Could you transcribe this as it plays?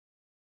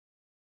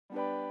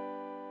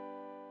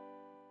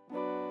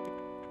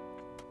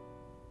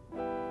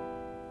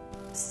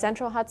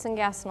Central Hudson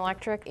Gas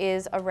Electric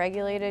is a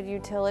regulated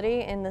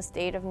utility in the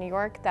state of New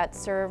York that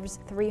serves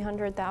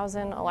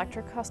 300,000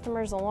 electric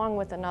customers along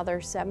with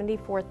another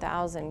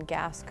 74,000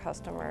 gas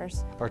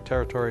customers. Our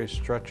territory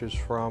stretches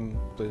from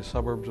the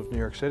suburbs of New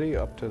York City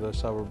up to the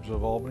suburbs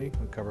of Albany.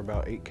 We cover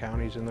about 8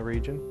 counties in the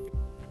region.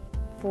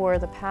 For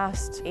the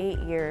past 8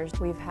 years,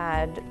 we've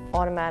had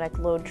automatic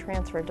load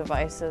transfer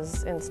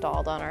devices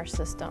installed on our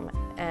system,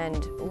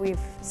 and we've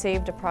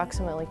saved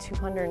approximately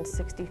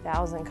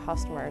 260,000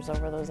 customers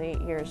over those 8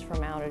 years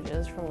from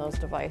outages from those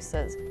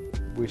devices.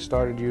 We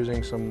started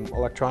using some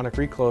electronic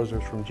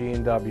reclosers from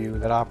G&W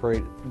that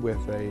operate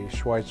with a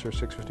Schweitzer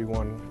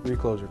 651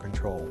 Recloser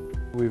Control.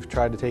 We've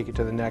tried to take it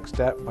to the next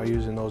step by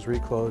using those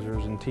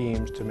reclosers and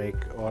teams to make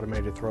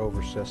automated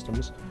throwover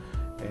systems.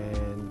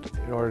 And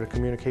in order to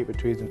communicate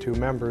between the two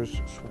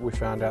members, we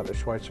found out that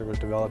Schweitzer was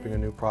developing a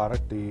new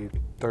product, the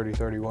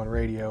SEL-3031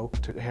 radio,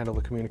 to handle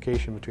the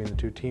communication between the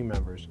two team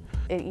members.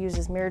 It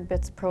uses mirrored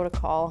bits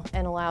protocol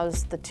and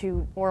allows the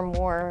 2 or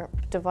more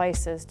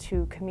devices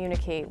to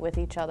communicate with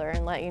each other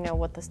and let you know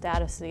what the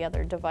status of the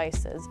other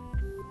device is.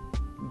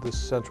 The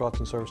Central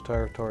Hudson Service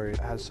Territory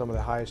has some of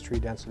the highest tree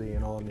density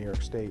in all of New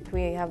York State.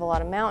 We have a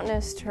lot of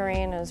mountainous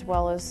terrain as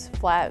well as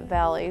flat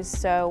valleys,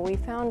 so we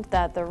found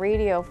that the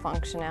radio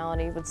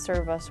functionality would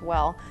serve us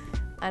well,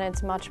 and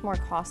it's much more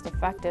cost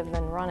effective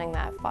than running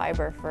that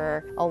fiber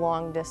for a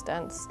long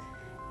distance.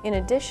 In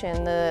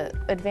addition, the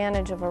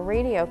advantage of a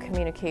radio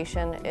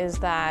communication is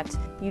that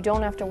you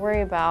don't have to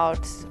worry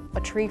about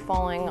a tree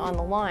falling on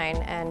the line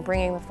and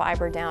bringing the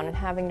fiber down and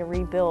having to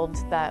rebuild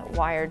that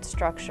wired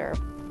structure.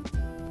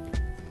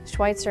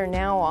 Schweitzer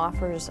now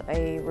offers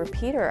a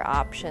repeater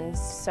option,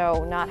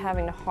 so not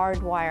having to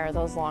hardwire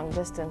those long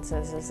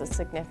distances is a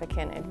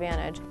significant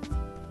advantage.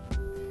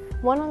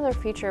 One other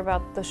feature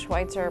about the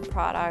Schweitzer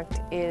product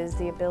is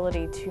the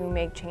ability to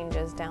make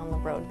changes down the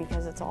road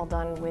because it's all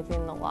done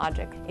within the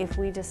logic. If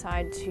we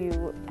decide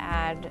to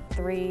add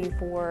 3,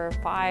 4,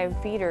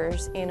 5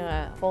 feeders in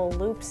a full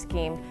loop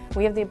scheme,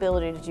 we have the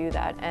ability to do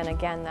that. And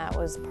again, that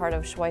was part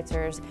of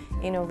Schweitzer's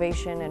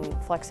innovation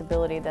and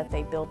flexibility that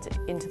they built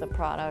into the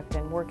product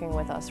and working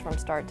with us from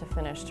start to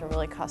finish to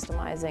really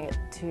customizing it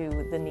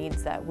to the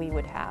needs that we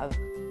would have.